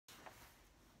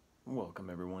Welcome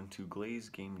everyone to Glaze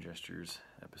Game Gestures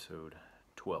episode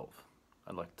 12.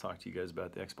 I'd like to talk to you guys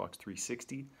about the Xbox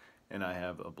 360, and I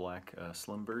have a black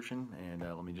slim version, and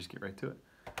let me just get right to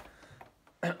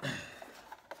it.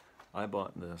 I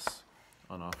bought this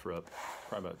on OfferUp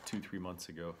probably about 2-3 months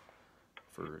ago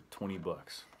for 20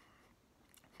 bucks.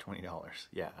 $20.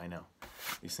 Yeah, I know.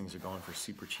 These things are going for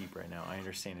super cheap right now. I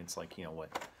understand it's like, you know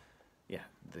what, yeah,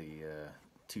 the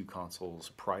two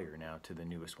consoles prior now to the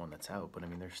newest one that's out, but I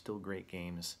mean there's still great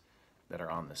games that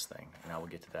are on this thing, and I will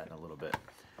get to that in a little bit.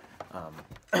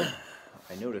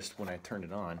 I noticed when I turned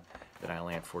it on that I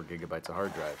only had 4 gigabytes of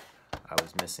hard drive. I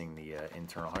was missing the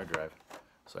internal hard drive,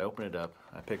 so I opened it up.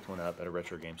 I picked one up at a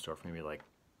retro game store for maybe like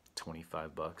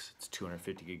 25 bucks. It's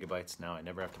 250 gigabytes now. I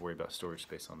never have to worry about storage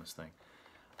space on this thing.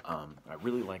 I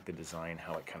really like the design,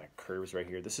 how it kind of curves right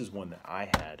here. This is one that I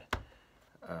had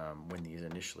when these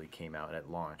initially came out at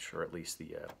launch, or at least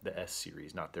the S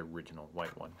series, not the original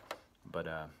white one. But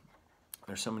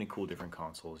there's so many cool different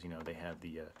consoles. You know, they have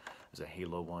the there's a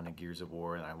Halo one, a Gears of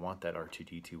War, and I want that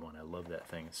R2-D2 one. I love that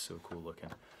thing. It's so cool looking.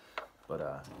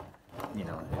 But you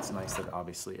know, it's nice that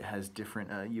obviously it has different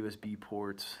USB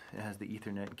ports. It has the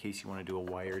Ethernet in case you want to do a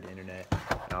wired internet,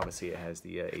 and obviously it has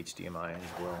the HDMI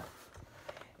as well.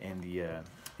 And the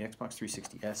Xbox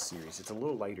 360 S series, it's a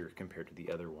little lighter compared to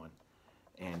the other one.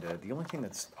 And the only thing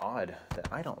that's odd that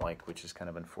I don't like, which is kind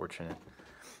of unfortunate,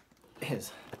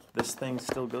 is this thing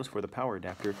still goes for the power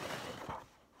adapter.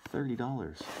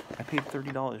 $30. I paid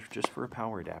 $30 just for a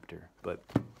power adapter. But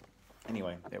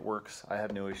anyway, it works. I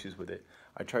have no issues with it.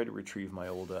 I tried to retrieve my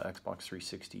old Xbox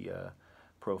 360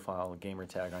 profile gamer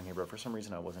tag on here, but for some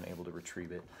reason I wasn't able to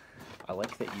retrieve it. I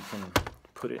like that you can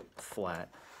put it flat,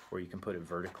 or you can put it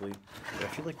vertically. But I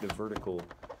feel like the vertical,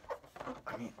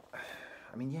 I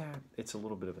mean, yeah, it's a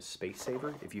little bit of a space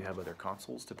saver if you have other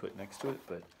consoles to put next to it,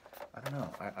 but I don't know.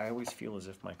 I always feel as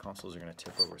if my consoles are going to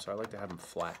tip over, so I like to have them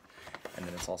flat, and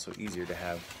then it's also easier to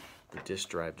have the disk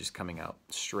drive just coming out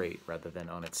straight rather than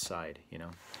on its side, you know.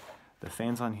 The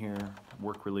fans on here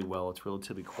work really well. It's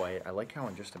relatively quiet. I like how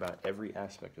in just about every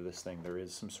aspect of this thing there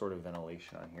is some sort of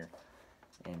ventilation on here.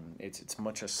 And it's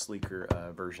much a sleeker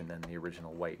version than the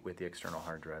original white with the external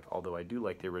hard drive. Although I do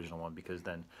like the original one, because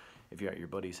then if you're at your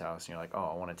buddy's house and you're like,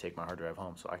 oh, I want to take my hard drive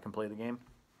home so I can play the game,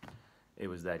 it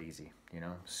was that easy, you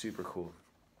know? Super cool.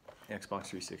 Xbox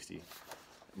 360.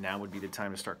 Now would be the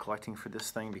time to start collecting for this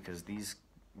thing, because these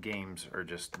games are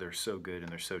just, they're so good and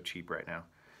they're so cheap right now.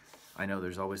 I know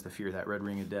there's always the fear of that red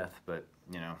ring of death, but,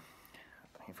 you know,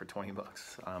 for 20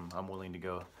 bucks, I'm willing to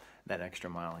go that extra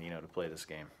mile, you know, to play this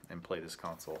game and play this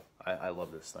console. I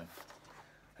love this thing.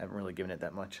 I haven't really given it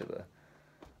that much of a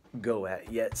go at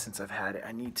yet since I've had it.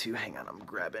 I need to. Hang on, I'm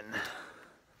grabbing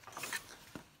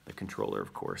the controller,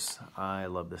 of course. I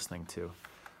love this thing too.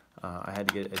 I had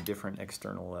to get a different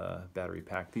external battery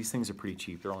pack. These things are pretty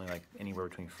cheap. They're only like anywhere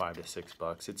between $5 to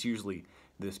 $6. It's usually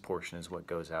this portion is what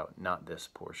goes out, not this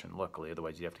portion, luckily.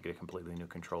 Otherwise, you have to get a completely new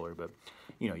controller. But,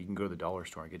 you know, you can go to the dollar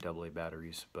store and get AA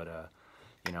batteries. But,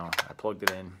 you know, I plugged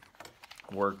it in,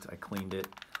 worked, I cleaned it.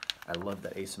 I love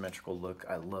that asymmetrical look.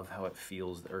 I love how it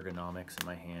feels, the ergonomics in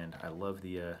my hand. I love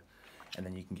the, and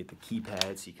then you can get the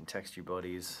keypad so you can text your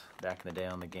buddies. Back in the day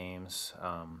on the games,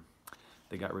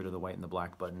 they got rid of the white and the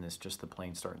black button. It's just the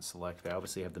plain start and select. They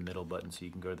obviously have the middle button so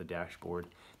you can go to the dashboard.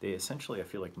 They essentially, I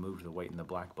feel like, moved the white and the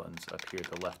black buttons up here,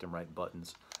 the left and right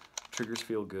buttons. Triggers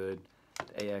feel good.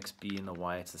 The AX, B, and the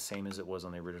Y, it's the same as it was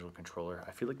on the original controller.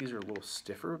 I feel like these are a little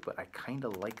stiffer, but I kind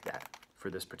of like that for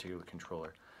this particular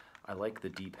controller. I like the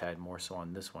D-pad more so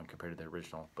on this one compared to the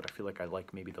original, but I feel like I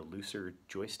like maybe the looser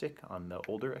joystick on the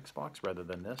older Xbox rather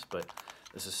than this, but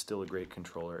this is still a great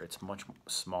controller. It's much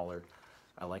smaller.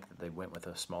 I like that they went with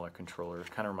a smaller controller. It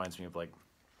kind of reminds me of like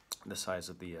the size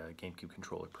of the GameCube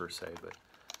controller per se, but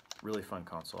really fun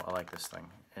console. I like this thing,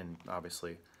 and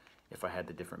obviously if I had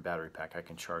the different battery pack, I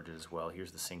can charge it as well.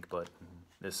 Here's the sync button.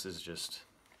 This is just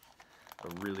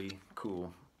a really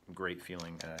cool, great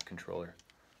feeling controller.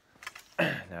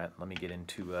 Now, let me get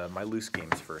into my loose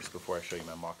games first before I show you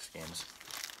my Mox games.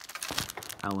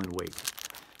 Alan Wake.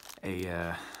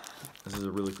 This is a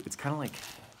really, it's kind of like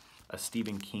a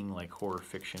Stephen King like horror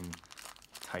fiction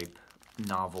type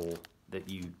novel that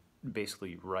you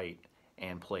basically write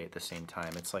and play at the same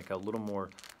time. It's like a little more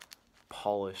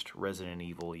polished Resident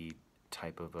Evil-y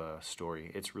type of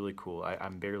story. It's really cool.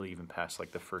 I'm barely even past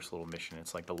like the first little mission.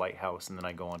 It's like the lighthouse, and then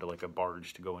I go onto like a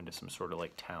barge to go into some sort of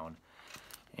like town.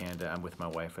 And I'm with my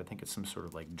wife. I think it's some sort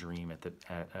of like dream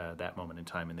at that moment in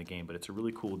time in the game. But it's a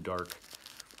really cool, dark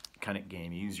kind of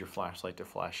game. You use your flashlight to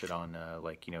flash it on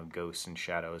like, you know, ghosts and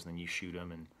shadows, and then you shoot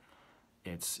them. And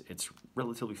it's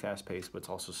relatively fast-paced, but it's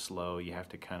also slow. You have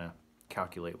to kind of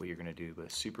calculate what you're gonna do,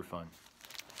 but super fun.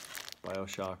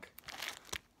 BioShock,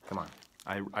 come on.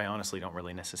 I honestly don't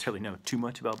really necessarily know too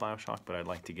much about BioShock, but I'd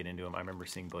like to get into them. I remember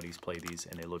seeing buddies play these,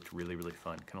 and they looked really, really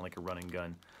fun. Kind of like a run and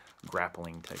gun,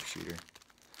 grappling type shooter.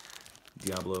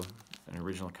 Diablo, an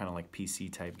original kind of like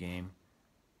PC type game.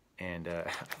 And I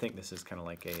think this is kind of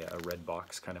like a red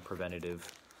box kind of preventative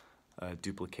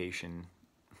duplication,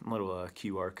 little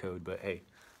QR code, but hey,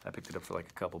 I picked it up for like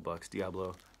a couple bucks.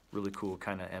 Diablo, really cool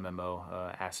kind of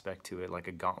MMO aspect to it, like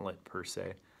a gauntlet per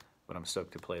se. But I'm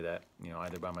stoked to play that, you know,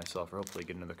 either by myself or hopefully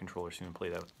get another controller soon and play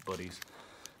that with buddies.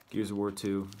 Gears of War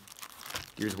 2,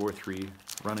 Gears of War 3,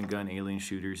 run and gun alien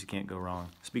shooters, you can't go wrong.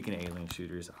 Speaking of alien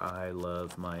shooters, I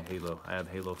love my Halo. I have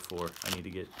Halo 4. I need to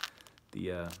get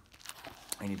the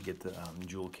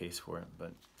jewel case for it.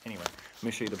 But anyway, let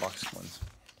me show you the boxed ones.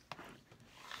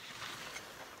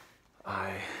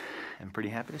 I am pretty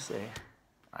happy to say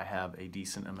I have a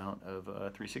decent amount of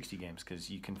 360 games because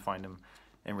you can find them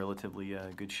in relatively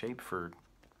good shape for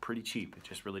pretty cheap. It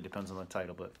just really depends on the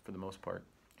title, but for the most part.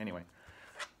 Anyway,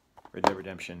 Red Dead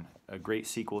Redemption, a great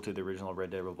sequel to the original Red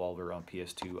Dead Revolver on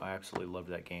PS2. I absolutely loved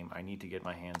that game. I need to get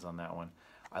my hands on that one.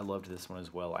 I loved this one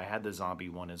as well. I had the zombie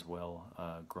one as well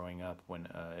growing up when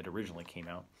it originally came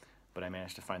out, but I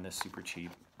managed to find this super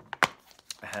cheap.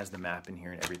 It has the map in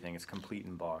here and everything. It's complete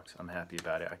in box. I'm happy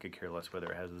about it. I could care less whether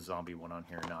it has the zombie one on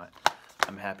here or not.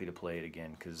 I'm happy to play it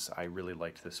again because I really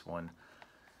liked this one.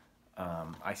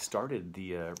 I started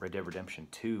the Red Dead Redemption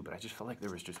 2, but I just felt like there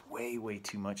was just way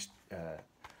too much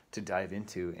to dive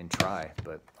into and try.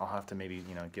 But I'll have to maybe,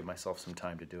 you know, give myself some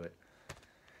time to do it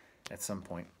at some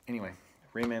point. Anyway,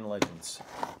 Rayman Legends.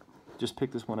 Just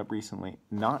picked this one up recently,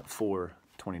 not for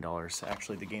 $20.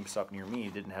 Actually, the GameStop near me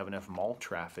didn't have enough mall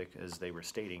traffic as they were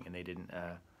stating, and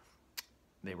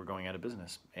they were going out of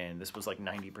business. And this was like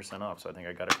 90% off, so I think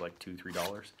I got it for like $2,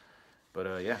 $3.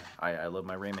 But yeah, I love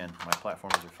my Rayman. My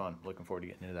platformers are fun. Looking forward to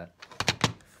getting into that.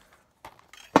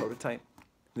 Prototype.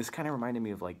 This kind of reminded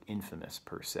me of like Infamous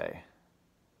per se.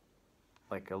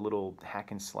 Like a little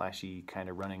hack and slashy kind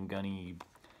of run and gunny,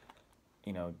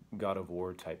 you know, God of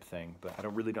War type thing. But I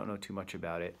really don't know too much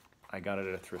about it. I got it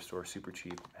at a thrift store, super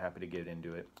cheap. Happy to get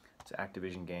into it. It's an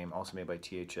Activision game, also made by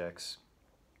THX,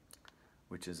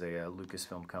 which is a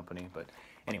Lucasfilm company. But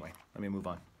anyway, let me move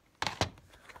on.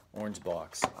 Orange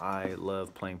box. I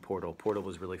love playing Portal. Portal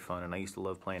was really fun, and I used to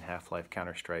love playing Half-Life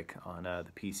Counter-Strike on the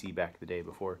PC back in the day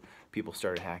before people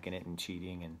started hacking it and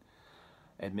cheating. And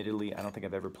admittedly, I don't think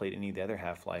I've ever played any of the other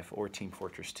Half-Life or Team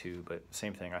Fortress 2, but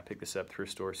same thing. I picked this up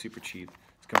thrift store, super cheap.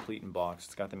 It's complete in box.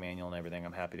 It's got the manual and everything.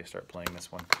 I'm happy to start playing this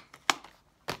one.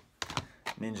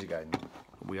 Ninja Gaiden.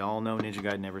 We all know Ninja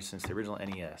Gaiden ever since the original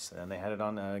NES, and they had it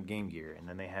on Game Gear, and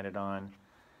then they had it on.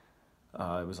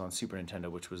 It was on Super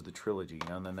Nintendo, which was the trilogy,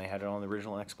 and then they had it on the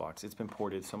original Xbox. It's been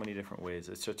ported so many different ways.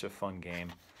 It's such a fun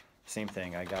game. Same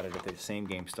thing, I got it at the same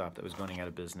GameStop that was going out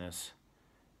of business,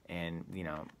 and, you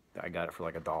know, I got it for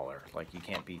like $1. Like, you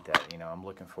can't beat that, you know. I'm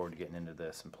looking forward to getting into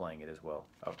this and playing it as well.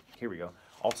 Oh, here we go.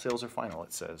 All sales are final,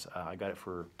 it says. I got it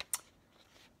for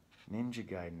Ninja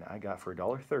Gaiden. I got for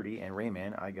 $1.30, and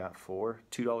Rayman I got for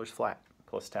 $2 flat,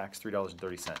 plus tax,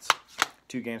 $3.30.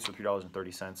 2 games for $3.30,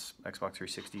 Xbox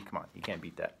 360, come on, you can't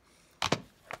beat that.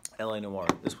 LA Noire,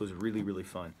 this was really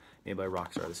fun, made by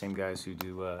Rockstar, the same guys who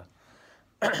do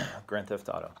Grand Theft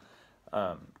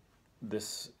Auto.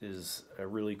 This is a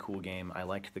really cool game. I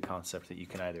liked the concept that you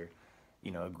can either,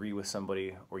 you know, agree with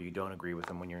somebody or you don't agree with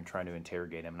them when you're trying to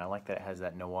interrogate them, and I like that it has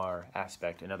that noir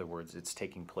aspect. In other words, it's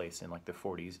taking place in like the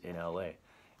 40s in LA.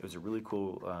 It was a really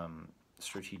cool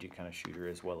strategic kind of shooter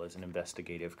as well as an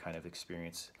investigative kind of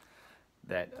experience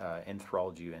that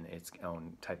enthralled you in its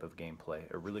own type of gameplay.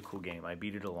 A really cool game. I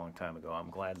beat it a long time ago.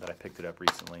 I'm glad that I picked it up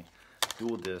recently.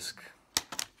 Dual disc,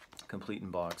 complete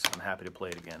in box. I'm happy to play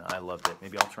it again. I loved it.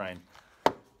 Maybe I'll try and,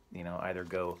 you know, either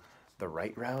go the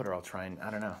right route or I'll try and,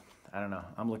 I don't know.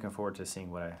 I'm looking forward to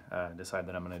seeing what I decide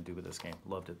that I'm going to do with this game.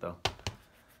 Loved it though.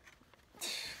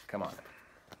 Come on.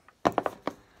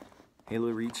 Halo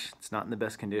Reach. It's not in the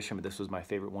best condition, but this was my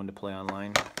favorite one to play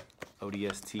online.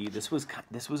 ODST. This was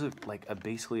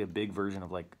basically a big version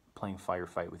of like playing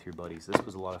Firefight with your buddies. This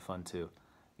was a lot of fun too.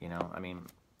 You know, I mean,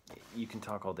 you can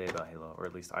talk all day about Halo, or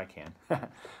at least I can.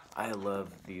 I love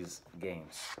these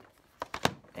games.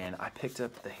 And I picked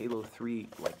up the Halo 3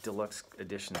 like deluxe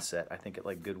edition set, I think at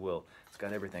like Goodwill. It's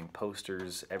got everything,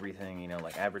 posters, everything, you know,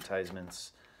 like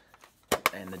advertisements.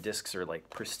 And the discs are like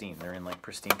pristine. They're in like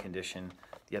pristine condition.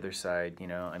 The other side, you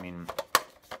know, I mean,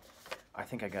 I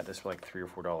think I got this for like $3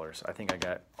 or $4. I think I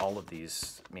got all of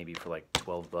these maybe for like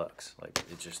 12 bucks. Like,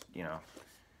 it's just, you know,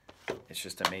 it's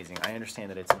just amazing. I understand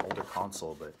that it's an older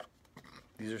console, but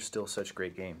these are still such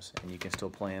great games, and you can still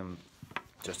play them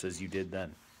just as you did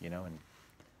then, you know, and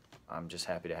I'm just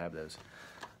happy to have those.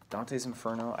 Dante's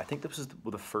Inferno, I think this was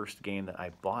the first game that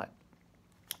I bought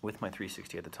with my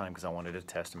 360 at the time because I wanted to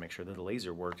test and make sure that the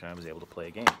laser worked and I was able to play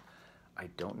a game. I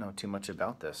don't know too much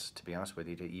about this, to be honest with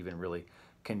you, to even really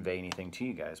convey anything to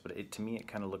you guys, but to me it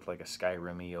kind of looked like a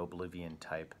Skyrim-y Oblivion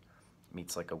type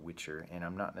meets like a Witcher, and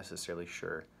I'm not necessarily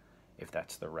sure if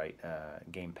that's the right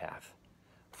game path,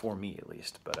 for me at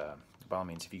least, but by all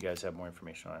means, if you guys have more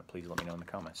information on it, please let me know in the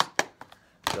comments.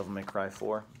 Devil May Cry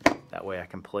 4, that way I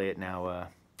can play it now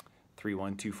 3,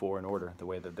 1, 2, 4 in order, the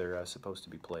way that they're supposed to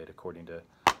be played according to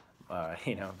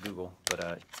you know, Google,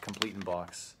 but it's complete in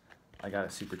box. I got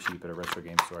it super cheap at a retro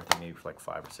game store, I think maybe for like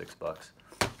 $5 or $6.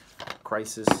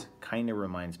 Crisis kind of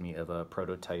reminds me of a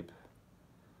Prototype,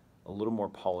 a little more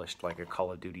polished, like a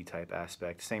Call of Duty type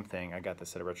aspect. Same thing, I got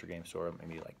this at a retro game store,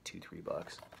 maybe like $2,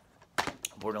 $3.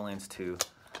 Borderlands 2,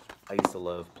 I used to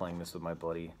love playing this with my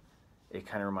buddy. It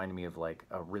kind of reminded me of like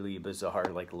a really bizarre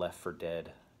like Left 4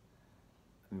 Dead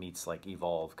meets like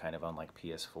Evolve kind of on like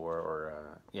PS4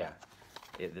 or yeah.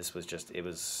 This was just, it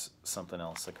was something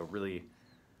else, like a really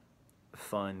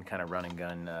fun kind of run and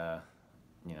gun,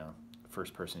 you know,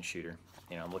 first-person shooter.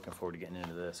 You know, I'm looking forward to getting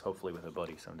into this, hopefully with a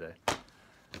buddy someday.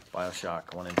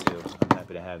 BioShock 1 and 2, I'm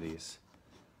happy to have these.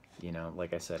 You know,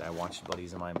 like I said, I watched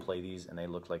buddies of mine play these, and they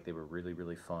looked like they were really,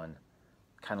 really fun.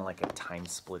 Kind of like a Time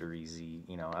Splitter-y,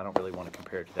 you know, I don't really want to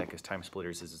compare it to that because Time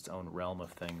Splitters is its own realm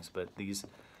of things, but these,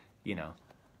 you know,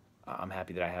 I'm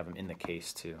happy that I have them in the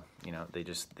case too. You know,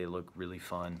 they look really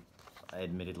fun.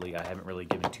 Admittedly, I haven't really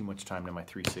given too much time to my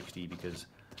 360 because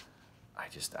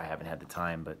I haven't had the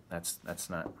time, but that's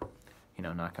not, you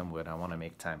know, knock on wood. I want to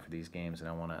make time for these games, and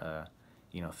I want to,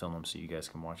 you know, film them so you guys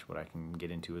can watch what I can get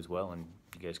into as well, and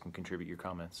you guys can contribute your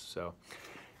comments. So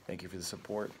thank you for the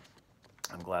support.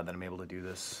 I'm glad that I'm able to do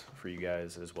this for you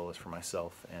guys as well as for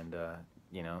myself, and,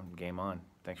 you know, game on.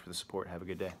 Thanks for the support. Have a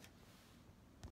good day.